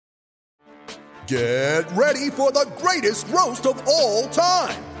Get ready for the greatest roast of all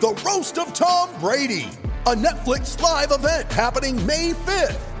time, the Roast of Tom Brady, a Netflix live event happening May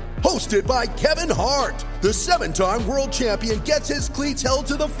 5th. Hosted by Kevin Hart, the 7-time world champion gets his cleats held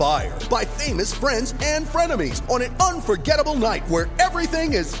to the fire by famous friends and frenemies on an unforgettable night where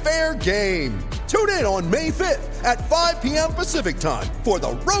everything is fair game. Tune in on May 5th at 5 p.m. Pacific time for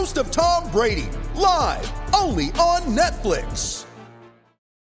the Roast of Tom Brady, live only on Netflix.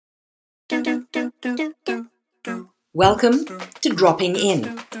 Welcome to Dropping In,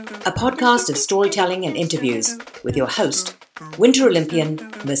 a podcast of storytelling and interviews with your host, Winter Olympian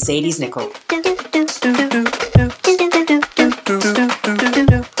Mercedes Nichol.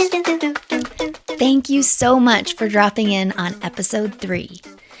 Thank you so much for dropping in on episode 3.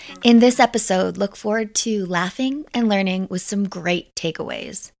 In this episode, look forward to laughing and learning with some great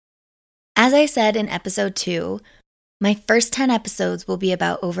takeaways. As I said in episode 2, my first 10 episodes will be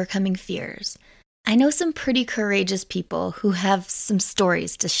about overcoming fears. I know some pretty courageous people who have some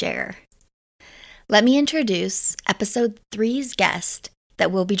stories to share. Let me introduce episode 3's guest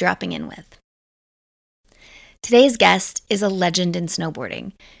that we'll be dropping in with. Today's guest is a legend in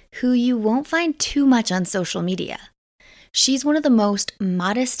snowboarding, who you won't find too much on social media. She's one of the most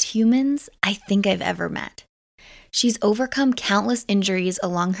modest humans I think I've ever met. She's overcome countless injuries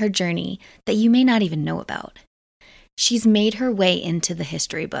along her journey that you may not even know about. She's made her way into the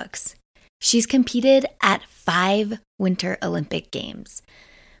history books. She's competed at 5 Winter Olympic Games,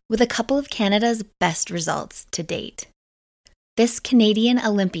 with a couple of Canada's best results to date. This Canadian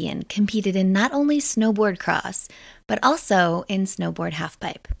Olympian competed in not only snowboard cross, but also in snowboard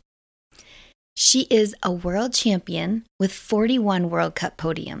halfpipe. She is a world champion with 41 World Cup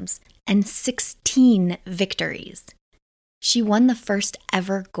podiums and 16 victories. She won the first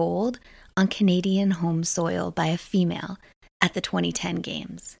ever gold on Canadian home soil by a female at the 2010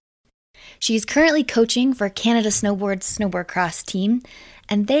 Games. She's currently coaching for Canada Snowboard Cross team,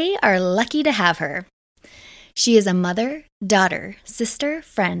 and they are lucky to have her. She is a mother, daughter, sister,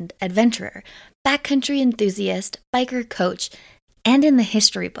 friend, adventurer, backcountry enthusiast, biker coach, and in the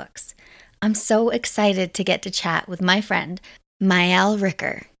history books. I'm so excited to get to chat with my friend, Maëlle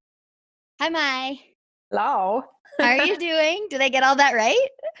Ricker. Hi, Mai. Hello. How are you doing? Did I get all that right?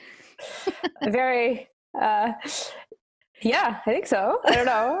 Very, yeah, I think so. I don't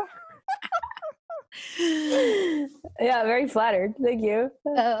know. Yeah, very flattered. Thank you.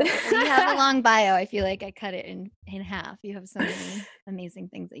 Oh, you have a long bio. I feel like I cut it in half. You have so many amazing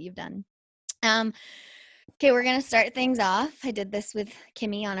things that you've done. Okay, we're going to start things off. I did this with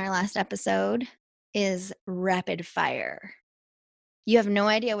Kimmy on our last episode, is rapid fire. You have no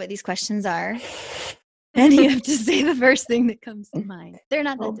idea what these questions are, and you have to say the first thing that comes to mind. They're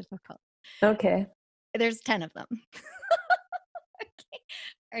not that difficult. Okay. There's 10 of them. Okay.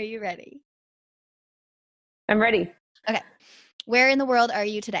 Are you ready? I'm ready. Okay. Where in the world are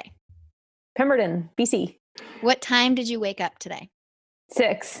you today? Pemberton, BC. What time did you wake up today?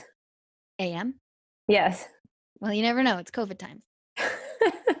 6 a.m.? Yes. Well, you never know. It's COVID times.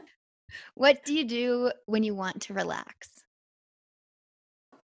 What do you do when you want to relax?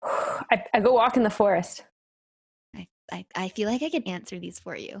 I go walk in the forest. I feel like I can answer these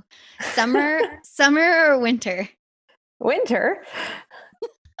for you. Summer or winter? Winter?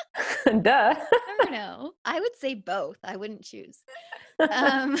 Duh. I don't know. I would say both. I wouldn't choose.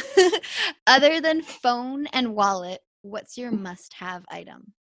 Other than phone and wallet, what's your must-have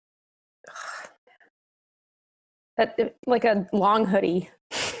item? Like a long hoodie.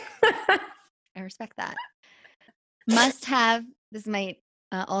 I respect that. Must-have, this might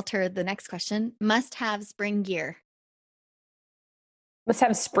alter the next question, must-have spring gear. Must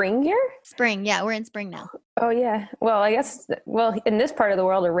have spring gear? Spring, yeah, we're in spring now. Oh, yeah. Well, I guess, in this part of the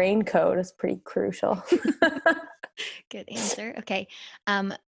world, a raincoat is pretty crucial. Good answer. Okay.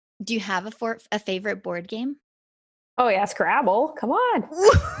 Do you have a favorite board game? Oh, yeah, Scrabble. Come on.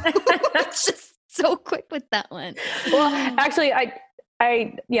 Just so quick with that one. Well, actually, I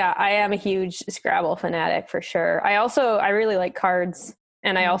am a huge Scrabble fanatic for sure. I really like cards,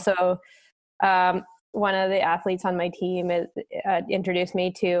 and I also, one of the athletes on my team introduced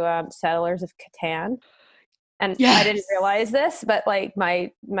me to Settlers of Catan, and yes. I didn't realize this, but like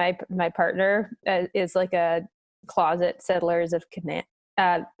my partner is like a closet Settlers of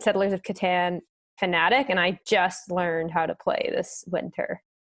Catan fanatic, and I just learned how to play this winter.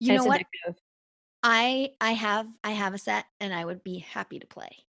 You know what? Addictive. I have a set, and I would be happy to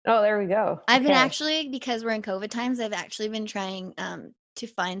play. Oh, there we go. I've been actually, because we're in COVID times, I've actually been trying to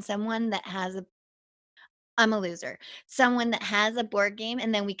find someone that has I'm a loser. Someone that has a board game,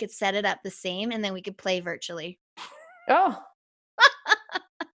 and then we could set it up the same, and then we could play virtually. Oh.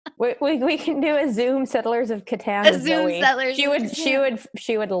 We can do a Zoom Settlers of Catan. A with Zoom Zoe. Settlers She of would. Catan.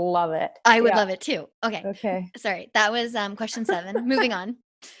 She would love it. I would Yeah. love it too. Okay. Okay. Sorry. That was question 7. Moving on.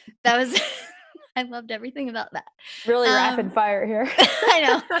 That was I loved everything about that. Really rapid fire here. I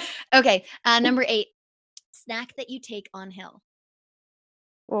know. Okay. Number 8. Snack that you take on hill.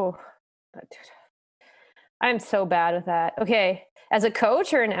 Oh, I'm so bad with that. Okay. As a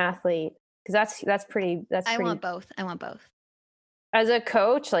coach or an athlete? Because that's pretty. I want both. As a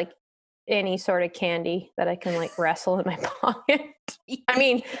coach, like any sort of candy that I can like wrestle in my pocket. I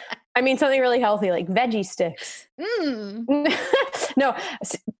mean something really healthy like veggie sticks. No,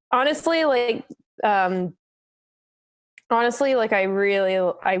 honestly, like I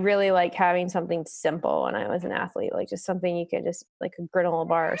really like having something simple when I was an athlete, like just something you could just like a granola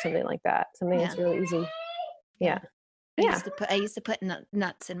bar or something like that. Something that's really easy. Yeah. I used to put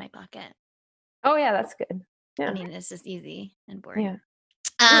nuts in my pocket. Oh yeah, that's good. Yeah. I mean, it's just easy and boring.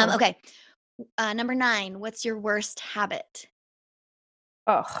 Yeah. Okay. Number 9, what's your worst habit?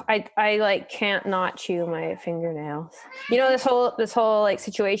 Oh, I like can't not chew my fingernails. You know, this whole like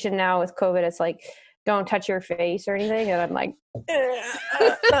situation now with COVID, it's like don't touch your face or anything, and I'm like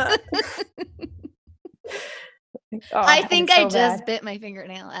I think I just bit my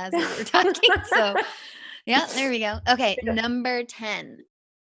fingernail as we were talking. So yeah, there we go. Okay, number 10.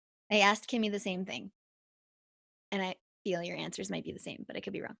 I asked Kimmy the same thing. And I feel your answers might be the same, but I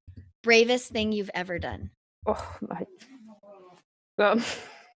could be wrong. Bravest thing you've ever done. Oh my.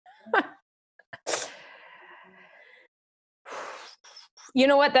 You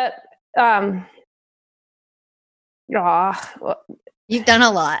know what? That you've done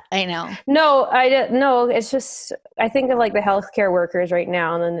a lot. I know. No, I don't. No, it's just I think of like the healthcare workers right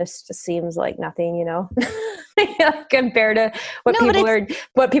now, and then this just seems like nothing, you know, compared to what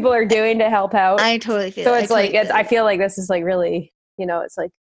people are doing to help out. I totally feel. So it's I feel like this is like really, you know, it's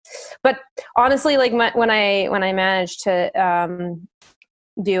like. But honestly, like when I managed to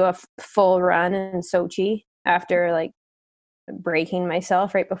do a full run in Sochi after like breaking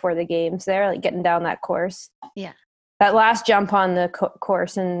myself right before the games there, like getting down that course. Yeah. That last jump on the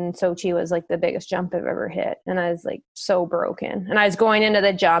course in Sochi was like the biggest jump I've ever hit. And I was like so broken. And I was going into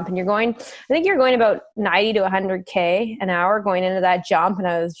the jump and I think you're going about 90 to 100K an hour going into that jump. And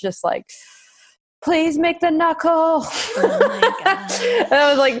I was just like, please make the knuckle. Oh my God. And I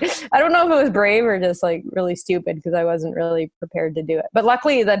was like, I don't know if it was brave or just like really stupid because I wasn't really prepared to do it. But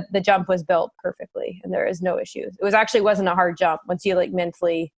luckily the jump was built perfectly and there is no issues. It wasn't a hard jump. Once you like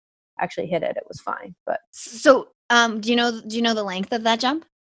mentally actually hit it, it was fine. But so do you know the length of that jump?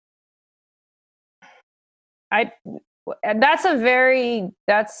 I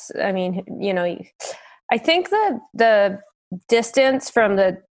mean, you know, I think the distance from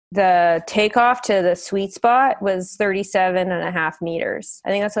the takeoff to the sweet spot was 37.5 meters. I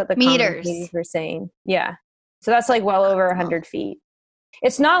think that's what the commentators were saying. Yeah. So that's like well over 100 feet.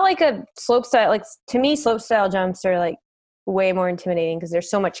 It's not like a slope style. Like to me, slope style jumps are like way more intimidating because there's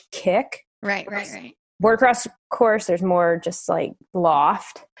so much kick. Right. Board cross course, there's more just like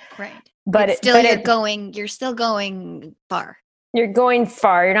loft. Right. But you're still going far. You're going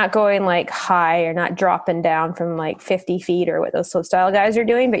far. You're not going like high. You're not dropping down from like 50 feet or what those slope style guys are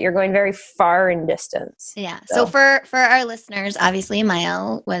doing, but you're going very far in distance. Yeah. So for our listeners, obviously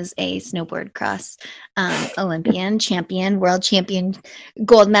Mael was a snowboard cross Olympian, champion, world champion,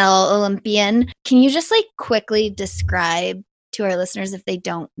 gold medal Olympian. Can you just like quickly describe to our listeners, if they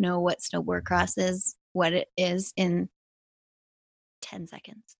don't know what snowboard cross is, what it is in 10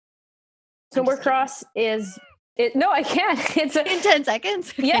 seconds? Snowboard cross is... No, I can't. It's in 10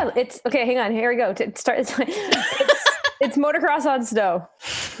 seconds. Yeah, it's okay. Hang on. Here we go. To start, it's motocross on snow.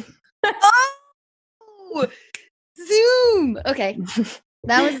 Oh, Zoom. Okay,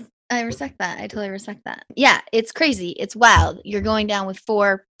 I respect that. I totally respect that. Yeah, it's crazy. It's wild. You're going down with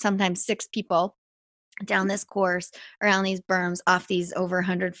 4, sometimes 6 people down this course, around these berms, off these over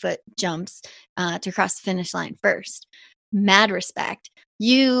 100-foot jumps to cross the finish line first. Mad respect.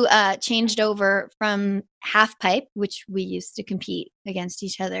 You changed over from half pipe, which we used to compete against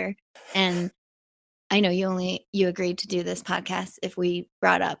each other. And I know you agreed to do this podcast if we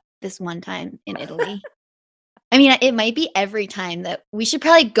brought up this one time in Italy. I mean, it might be every time that we should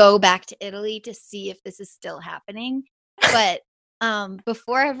probably go back to Italy to see if this is still happening. But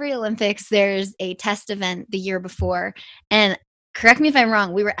before every Olympics, there's a test event the year before. And correct me if I'm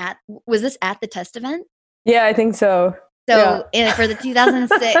wrong, was this at the test event? Yeah, I think so. So for the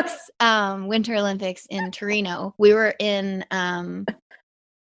 2006 Winter Olympics in Torino, we were in,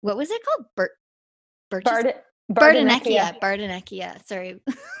 what was it called? Bardonecchia. Sorry.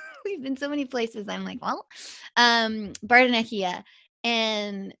 We've been so many places. I'm like, well, Bardonecchia.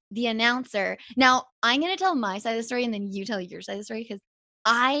 And the announcer, now I'm going to tell my side of the story and then you tell your side of the story, because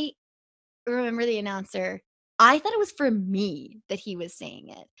I remember the announcer, I thought it was for me that he was saying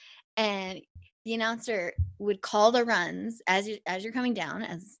it. And the announcer would call the runs as you're coming down,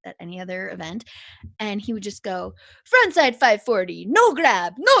 as at any other event, and he would just go, frontside 540, no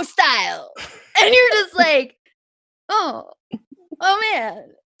grab, no style. And you're just like, oh man.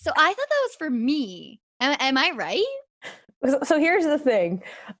 So I thought that was for me. Am I right? So here's the thing.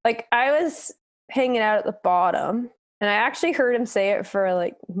 Like, I was hanging out at the bottom, and I actually heard him say it for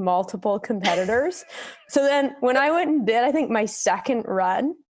like multiple competitors. So then when I went and did, I think my second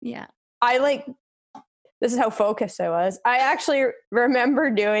run, Yeah. this is how focused I was. I actually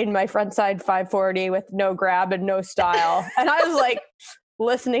remember doing my frontside 540 with no grab and no style. And I was like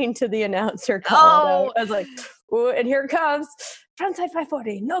listening to the announcer call it out. I was like, ooh, and here it comes. Frontside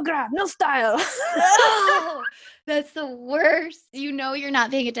 540, no grab, no style. Oh, that's the worst. You know you're not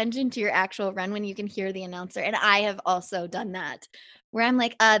paying attention to your actual run when you can hear the announcer. And I have also done that, where I'm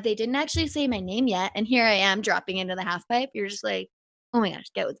like, they didn't actually say my name yet. And here I am dropping into the half pipe. You're just like, oh my gosh,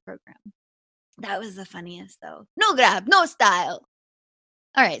 get with the program. That was the funniest though. No grab, no style.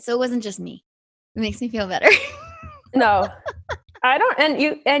 All right, so it wasn't just me. It makes me feel better. No. I don't, and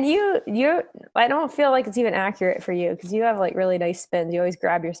you, I don't feel like it's even accurate for you, because you have like really nice spins. You always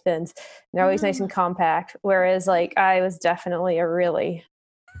grab your spins. They're always nice and compact. Whereas like I was definitely a really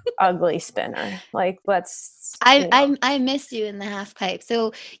ugly spinner. Like, I missed you in the half pipe.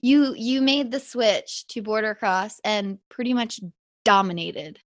 So you made the switch to border cross and pretty much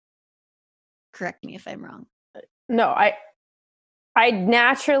dominated. Correct me if I'm wrong. No, I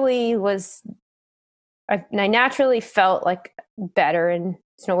naturally felt like better in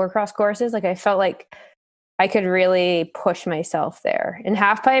snowboard cross courses. Like, I felt like I could really push myself there. In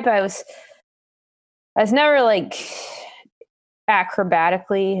half pipe, I was never like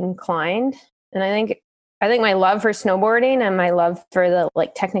acrobatically inclined. And I think my love for snowboarding and my love for the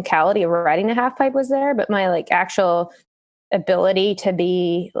like technicality of riding a half pipe was there, but my like actual ability to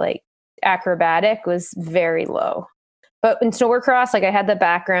be like acrobatic was very low. But in snowboard cross, like, I had the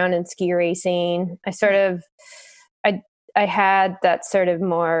background in ski racing. I had that sort of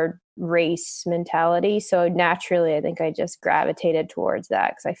more race mentality. So naturally, I think I just gravitated towards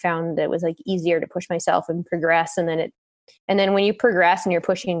that, because I found it was like easier to push myself and progress. And then when you progress and you're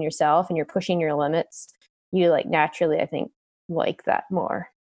pushing yourself and you're pushing your limits, you like naturally, I think, like that more.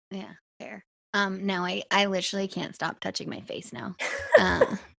 Yeah, fair. Now I literally can't stop touching my face now.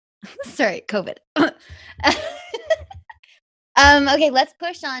 Sorry, COVID. Okay, let's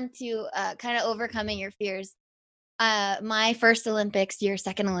push on to kind of overcoming your fears. My first Olympics, your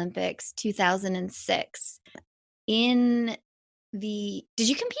second Olympics, 2006. Did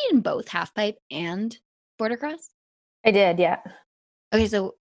you compete in both half pipe and border cross? I did, yeah. Okay,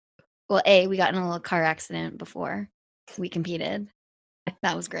 so, well, we got in a little car accident before we competed.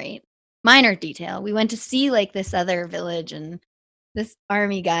 That was great. Minor detail. We went to see like this other village, and this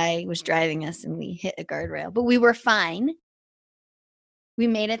army guy was driving us, and we hit a guardrail, but we were fine. We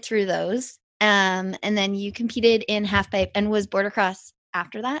made it through those. And then you competed in half pipe, and was border cross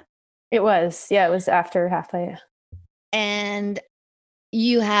after that? It was. Yeah, it was after half pipe. And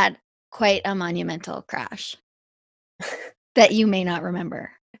you had quite a monumental crash that you may not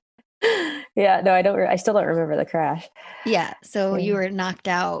remember. Yeah, no, I still don't remember the crash. Yeah, so you were knocked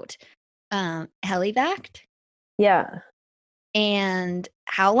out, helivaced? Yeah. And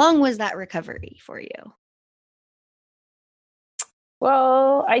how long was that recovery for you?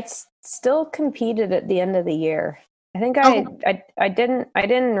 Well, I still competed at the end of the year. I think I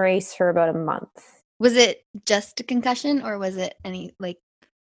didn't race for about a month. Was it just a concussion, or was it any, like,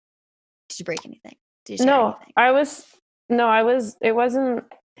 did you break anything? Did you No, anything? it wasn't,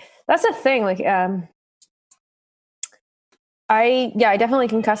 that's the thing. Like, I definitely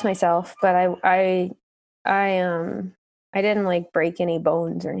concussed myself, but I didn't like break any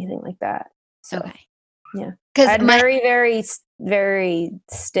bones or anything like that. So, okay. Yeah. Because I had very, very, very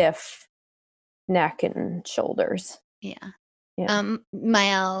stiff neck and shoulders. Yeah. Yeah.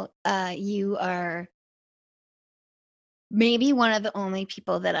 Maëlle, you are maybe one of the only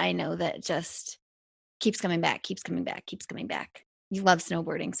people that I know that just keeps coming back. You love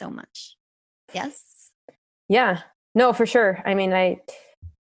snowboarding so much. Yes? Yeah. No, for sure. I mean,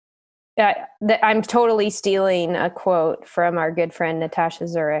 I'm totally stealing a quote from our good friend Natasha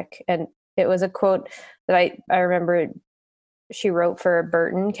Zurich, and it was a quote that I remember she wrote for a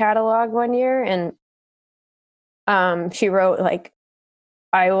Burton catalog one year, and she wrote, like,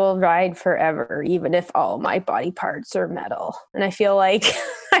 "I will ride forever, even if all my body parts are metal." And I feel like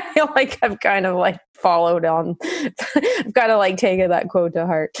I feel like I've kind of like followed on. I've kind of like taken that quote to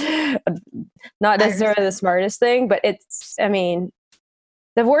heart. Not necessarily the smartest thing, but it's, I mean,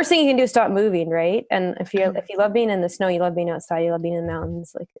 the worst thing you can do is stop moving, right? And if you love being in the snow, you love being outside, you love being in the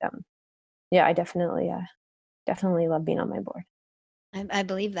mountains. Like, yeah, I definitely love being on my board. I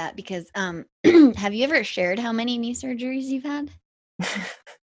believe that because have you ever shared how many knee surgeries you've had?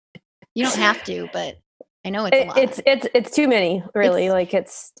 You don't have to, but I know it's a lot. It's too many, really. Like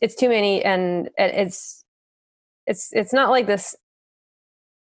it's too many, and it's not like this.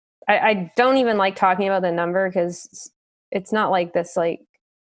 I don't even like talking about the number because it's not like this. Like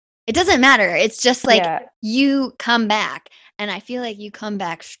it doesn't matter. It's just like you come back, and I feel like you come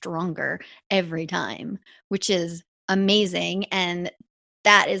back stronger every time, which is amazing. And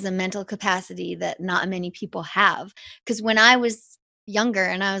that is a mental capacity that not many people have. Because when I was younger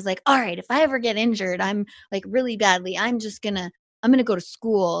and I was like, all right, if I ever get injured, I'm like really badly, I'm gonna go to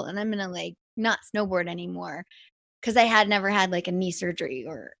school and I'm gonna like not snowboard anymore. Because I had never had like a knee surgery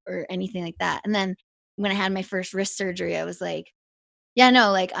or anything like that. And then when I had my first wrist surgery, I was like, yeah,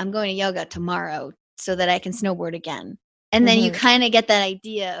 no, like I'm going to yoga tomorrow so that I can snowboard again. And then you kind of get that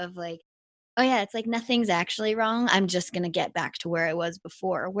idea of like, oh yeah, it's like nothing's actually wrong. I'm just going to get back to where I was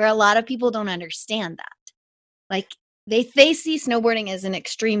before, where a lot of people don't understand that. Like they see snowboarding as an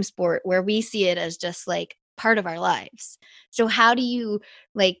extreme sport where we see it as just like part of our lives. So how do you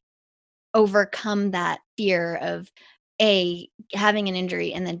like overcome that fear of A, having an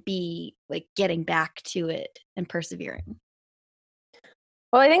injury, and then B, like getting back to it and persevering?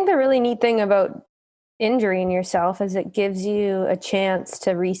 Well, I think the really neat thing about injuring yourself is it gives you a chance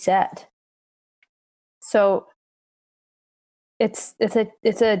to reset. So it's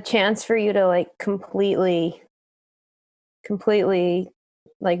a chance for you to like completely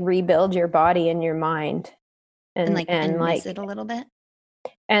like rebuild your body and your mind and miss it a little bit.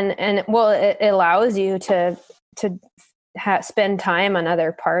 And well, it allows you to spend time on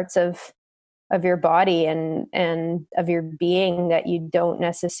other parts of your body and of your being that you don't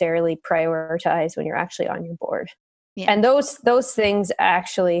necessarily prioritize when you're actually on your board. Yeah. And those things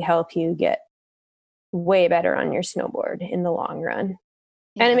actually help you get way better on your snowboard in the long run.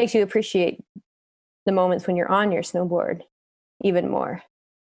 Yeah. And it makes you appreciate the moments when you're on your snowboard even more.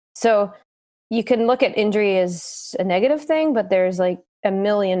 So you can look at injury as a negative thing, but there's like a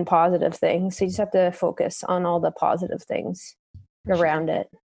million positive things. So you just have to focus on all the positive things around it.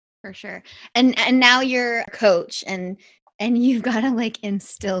 For sure. And now you're a coach and you've got to like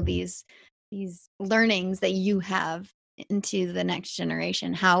instill these learnings that you have into the next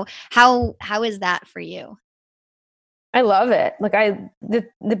generation. How is that for you? I love it. Like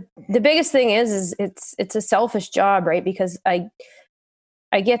the biggest thing is it's a selfish job, right? Because I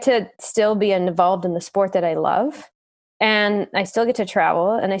get to still be involved in the sport that I love, and I still get to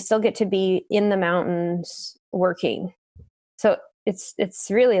travel, and I still get to be in the mountains working. So it's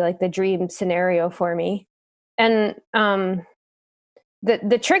really like the dream scenario for me. And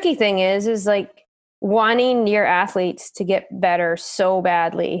the tricky thing is like wanting your athletes to get better so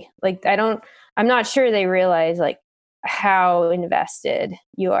badly. Like I'm not sure they realize like how invested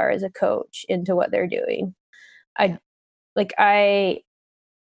you are as a coach into what they're doing. When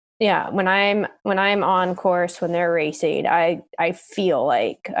I'm on course, when they're racing, I feel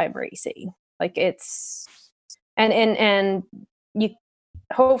like I'm racing. Like it's and you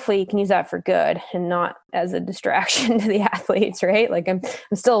hopefully you can use that for good and not as a distraction to the athletes, right? Like I'm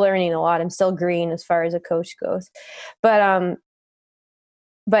still learning a lot. I'm still green as far as a coach goes. But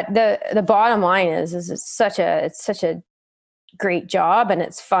the bottom line is it's such a great job, and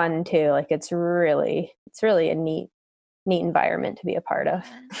it's fun too. Like it's really a neat environment to be a part of.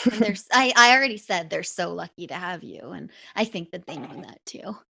 And I already said they're so lucky to have you, and I think that they know that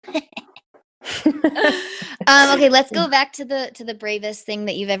too. Okay, let's go back to the bravest thing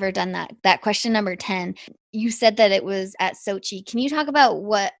that you've ever done. That question number 10. You said that it was at Sochi. Can you talk about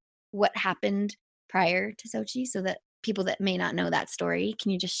what happened prior to Sochi, so that people that may not know that story, can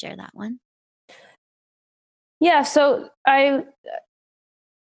you just share that one? Yeah, so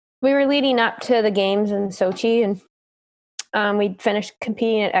we were leading up to the games in Sochi, and we finished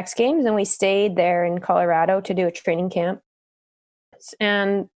competing at X Games, and we stayed there in Colorado to do a training camp.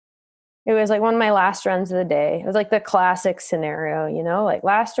 And it was like one of my last runs of the day. It was like the classic scenario, you know, like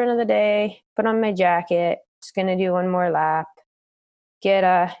last run of the day, put on my jacket, just going to do one more lap, get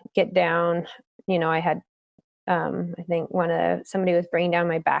down. You know, I had, I think somebody was bringing down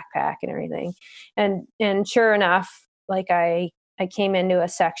my backpack and everything. And sure enough, like I came into a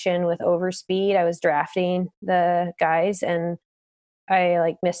section with overspeed. I was drafting the guys, and I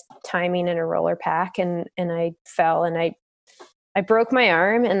like missed timing in a roller pack, and I fell, and I I broke my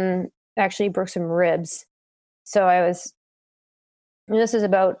arm and actually broke some ribs. So this is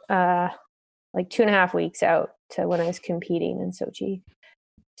about like 2.5 weeks out to when I was competing in Sochi.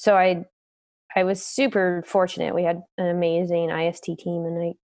 So I was super fortunate. We had an amazing IST team, and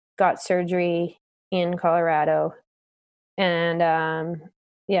I got surgery in Colorado, and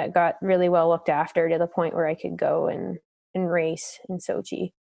got really well looked after to the point where I could go and race in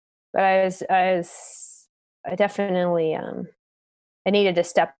Sochi. But I definitely I needed to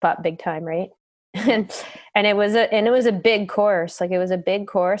step up big time, right? and it was a big course. Like, it was a big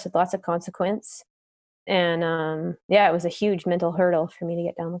course with lots of consequence, and it was a huge mental hurdle for me to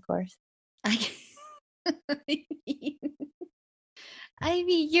get down the course. I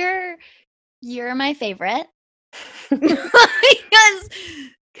mean, you're my favorite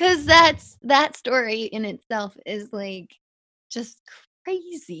because that story in itself is like just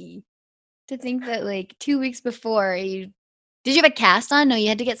crazy to think that like 2 weeks before did you have a cast on? No, you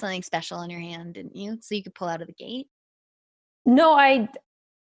had to get something special on your hand, didn't you? So you could pull out of the gate? No,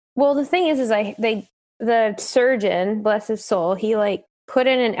 well, the thing is the surgeon, bless his soul, he like put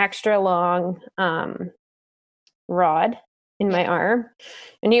in an extra long rod in my arm,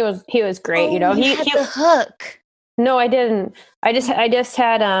 and he was great. Oh, he had the hook. No, I didn't. I just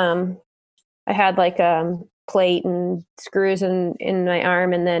had I had like plate and screws in my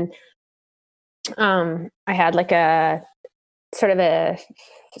arm, and then I had like a sort of a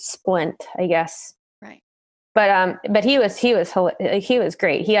splint, I guess. Right. But he was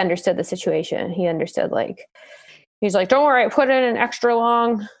great. He understood the situation. He understood, like, he's like, "Don't worry, I put in an extra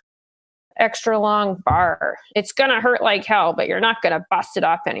long bar. It's gonna hurt like hell, but you're not gonna bust it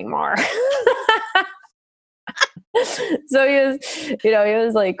up anymore." So he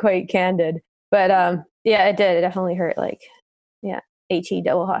was like quite candid. But it did. It definitely hurt. Like, HE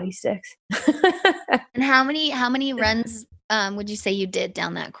double hockey sticks. And how many runs would you say you did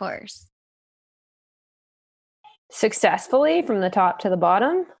down that course? Successfully from the top to the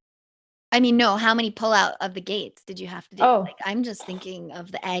bottom? I mean, no, how many pull out of the gates did you have to do? Oh. Like, I'm just thinking of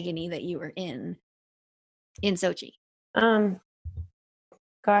the agony that you were in Sochi.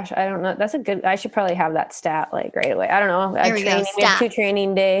 Gosh, I don't know. I should probably have that stat like right away. I don't know. There we go. We have 2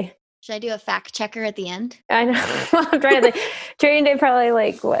 training day. Should I do a fact checker at the end? I know. I'm trying to think. Training day probably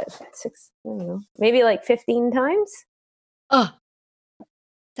like what, 6, I don't know, maybe like 15 times. Oh,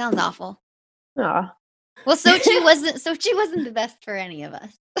 sounds awful. Oh. Well, Sochi wasn't the best for any of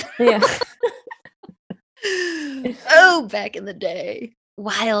us. Yeah. Oh, back in the day.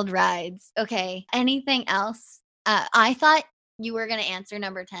 Wild rides. Okay. Anything else? I thought you were going to answer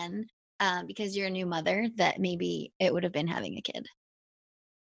number 10 because you're a new mother, that maybe it would have been having a kid.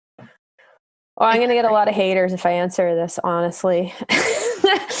 Well, I'm going to get a lot of haters if I answer this, honestly.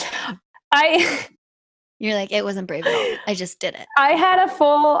 You're like, it wasn't brave at all. I just did it. I had a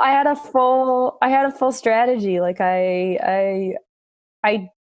full strategy. Like, I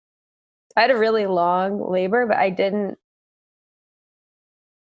had a really long labor, but I didn't.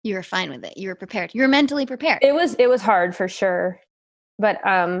 You were fine with it. You were prepared. You were mentally prepared. It was hard for sure, but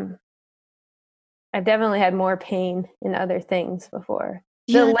I've definitely had more pain in other things before.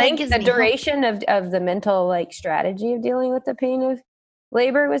 The duration of the mental like strategy of dealing with the pain of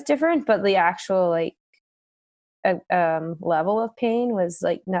labor was different, but the actual like level of pain was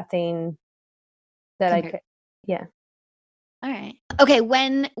like nothing that I could. Yeah. All right. Okay.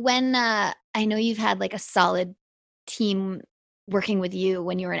 When I know you've had like a solid team working with you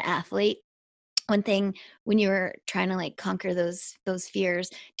when you were an athlete. One thing, when you were trying to like conquer those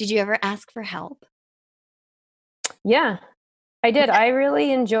fears, did you ever ask for help? Yeah, I did. I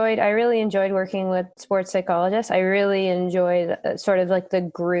really enjoyed working with sports psychologists. I really enjoyed sort of like the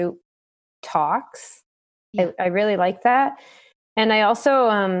group talks. Yeah. I really like that. And I also,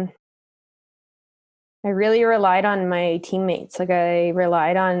 I really relied on my teammates. Like, I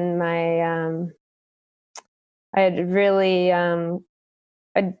relied on my, I had really,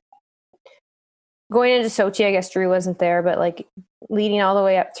 going into Sochi, I guess Drew wasn't there, but like leading all the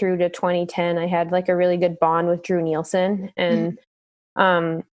way up through to 2010, I had like a really good bond with Drew Nielsen, and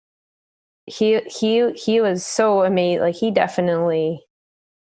he was so amazing. Like, he definitely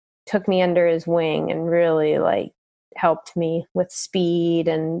took me under his wing and really like helped me with speed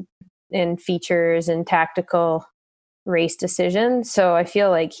and features and tactical race decisions. So I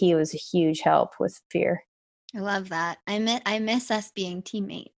feel like he was a huge help with fear. I love that. I miss us being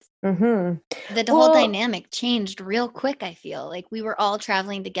teammates. Mm-hmm. The whole dynamic changed real quick. I feel like we were all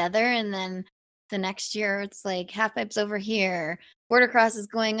traveling together, and then the next year it's like half pipes over here, border cross is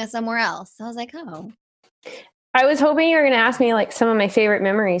going somewhere else. I was like, oh. I was hoping you were going to ask me like some of my favorite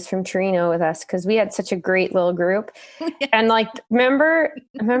memories from Torino with us, because we had such a great little group. And like, remember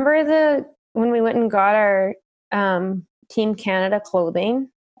when we went and got our Team Canada clothing?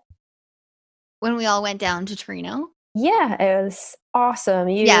 When we all went down to Torino? Yeah, it was awesome.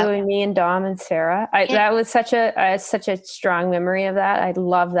 And me and Dom and Sarah. That was such a strong memory of that. I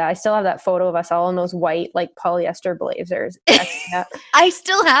love that. I still have that photo of us all in those white like polyester blazers. I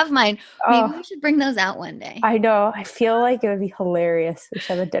still have mine. Maybe we should bring those out one day. I know. I feel like it would be hilarious. We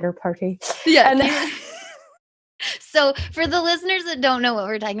should have a dinner party. Yeah. And then, so for the listeners that don't know what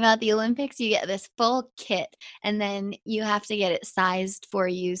we're talking about, the Olympics, you get this full kit, and then you have to get it sized for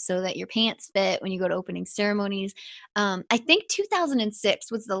you so that your pants fit when you go to opening ceremonies. I think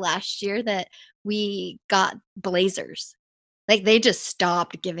 2006 was the last year that we got blazers. Like they just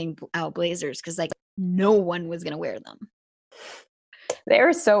stopped giving out blazers because like no one was going to wear them. They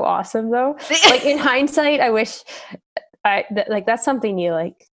were so awesome though. Like in hindsight, I wish that's something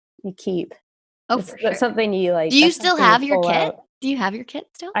you keep. Oh, that's something you like. Do you still have your kit? Out. Do you have your kit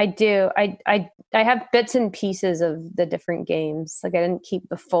still? I do. I have bits and pieces of the different games. Like I didn't keep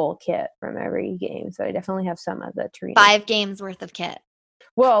the full kit from every game, so I definitely have some of the Torino. 5 games worth of kit.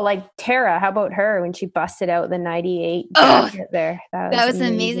 Well, like Tara, how about her when she busted out the 98 jacket there? That was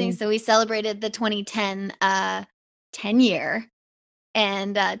amazing. So we celebrated the 2010 10 year,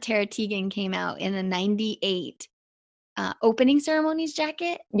 and Tara Teagan came out in a 98 opening ceremonies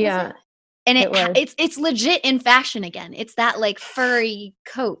jacket. Yeah. And it's legit in fashion again. It's that like furry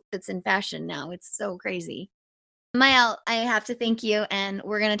coat that's in fashion now. It's so crazy. Maëlle, I have to thank you, and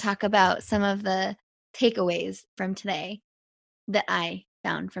we're going to talk about some of the takeaways from today that I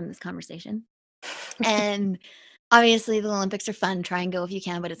found from this conversation. And obviously the Olympics are fun. Try and go if you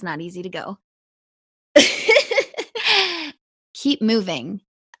can, but it's not easy to go. Keep moving.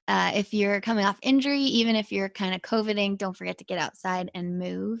 If you're coming off injury, even if you're kind of COVIDing, don't forget to get outside and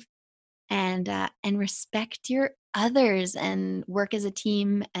move. And respect your others and work as a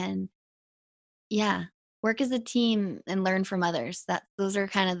team, and work as a team and learn from others. Those are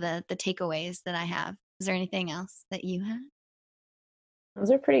kind of the takeaways that I have. Is there anything else that you have?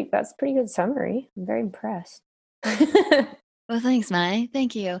 That's a pretty good summary. I'm very impressed. Well, thanks, Mai.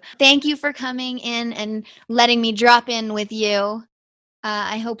 Thank you. Thank you for coming in and letting me drop in with you.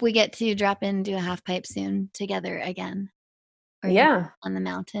 I hope we get to drop in, do a half pipe soon together again. Or on the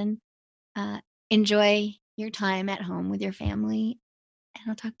mountain. Enjoy your time at home with your family, and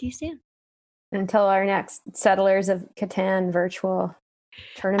I'll talk to you soon. Until our next Settlers of Catan virtual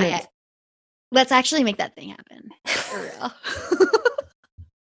tournament. Let's actually make that thing happen. For real.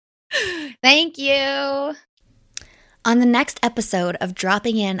 Thank you. On the next episode of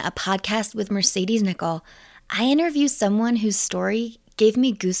Dropping In, a podcast with Mercedes Nicoll, I interview someone whose story gave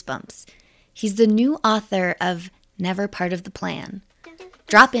me goosebumps. He's the new author of Never Part of the Plan.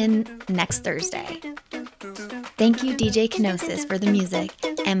 Drop in next Thursday. Thank you, DJ Kenosis, for the music,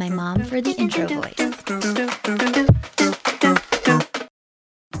 and my mom for the intro voice.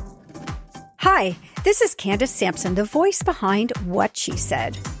 Hi, this is Candace Sampson, the voice behind What She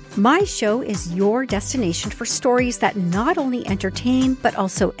Said. My show is your destination for stories that not only entertain, but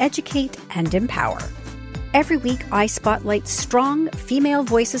also educate and empower. Every week, I spotlight strong female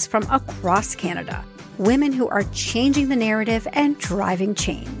voices from across Canada. Women who are changing the narrative and driving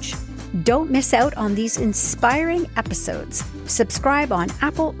change. Don't miss out on these inspiring episodes. Subscribe on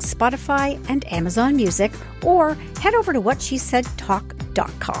Apple, Spotify, and Amazon Music, or head over to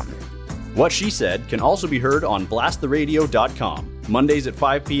whatshesaidtalk.com. What She Said can also be heard on blasttheradio.com, Mondays at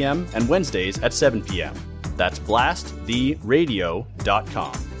 5 p.m. and Wednesdays at 7 p.m. That's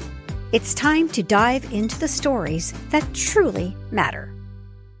blasttheradio.com. It's time to dive into the stories that truly matter.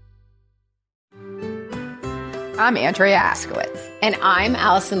 I'm Andrea Askowitz. And I'm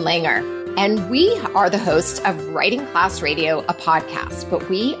Allison Langer. And we are the hosts of Writing Class Radio, a podcast, but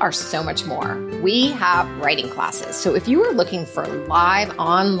we are so much more. We have writing classes. So if you are looking for live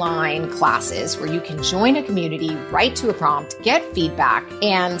online classes where you can join a community, write to a prompt, get feedback,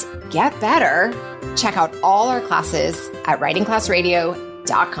 and get better, check out all our classes at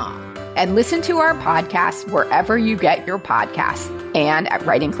writingclassradio.com. And listen to our podcast wherever you get your podcasts and at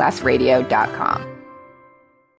writingclassradio.com.